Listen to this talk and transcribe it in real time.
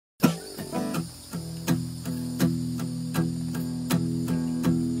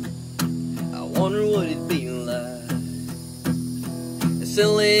wonder what it'd be like to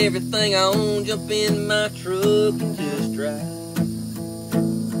sell everything I own, jump in my truck and just drive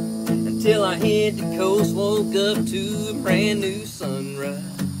until I hit the coast, woke up to a brand new sunrise.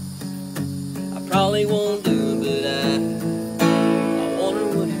 I probably won't do it, but I wonder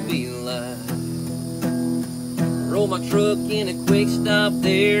what it'd be like. Roll my truck in a quick stop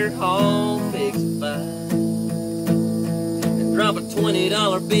there, haul fix it fine, and drop a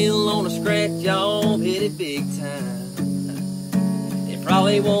 $20 bill on a scratch job, hit it big time. It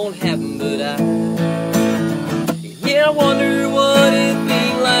probably won't happen, but yeah, I wonder what it'd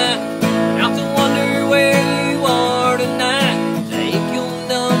be like. Out to wonder where you are tonight. Take your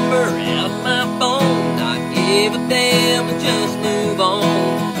number out my phone, not give a damn and just move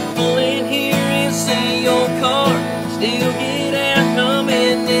on. Pull in here and see your car, still get out, come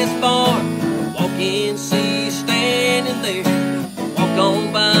in this bar. Walk in, see you standing there, walk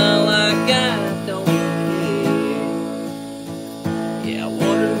on by like I don't care. Yeah, I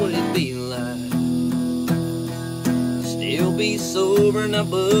wonder what it'd be like. Still be sober, not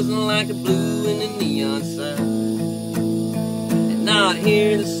buzzing like a blue in the neon sign, and not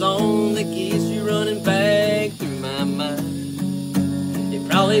hear the song that keeps you running back through my mind. It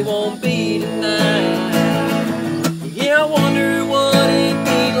probably won't be tonight. Yeah, I wonder what it'd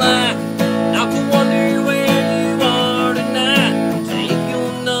be like not to wonder where you are tonight. Take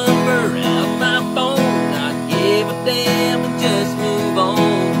your number out my phone, not give a damn and just move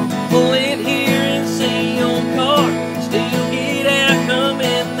on. Pull in here and see your car, still get out, come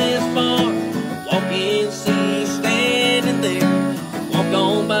in this bar. Walk in, see you standing there, walk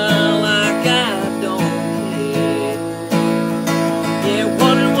on by like I don't care. Yeah,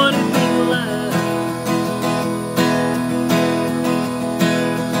 wonder what it'd be like.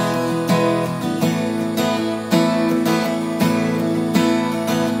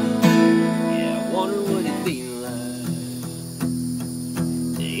 Yeah, I wonder what it'd be like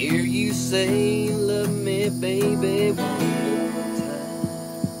to hear you say love me, baby, one more time.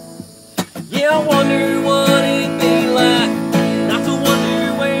 Yeah, I wonder what it'd be like not to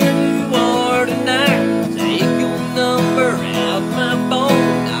wonder where you are tonight. Take your number out my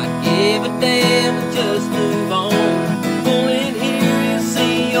phone, not give a damn and just move on. Pull in here and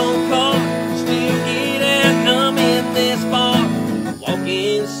see your car, still get out, come in this bar. Walk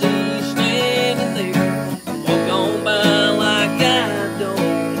in, see you standing there, walk on by like I don't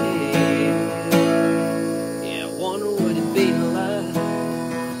care. Yeah, I wonder what it'd be like.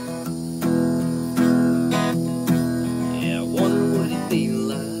 Yeah, I wonder what it'd be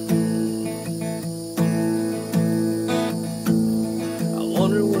like. I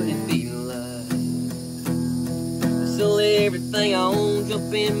wonder what it'd be like to sell everything I own,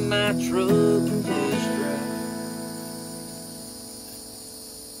 jump in my truck and just drive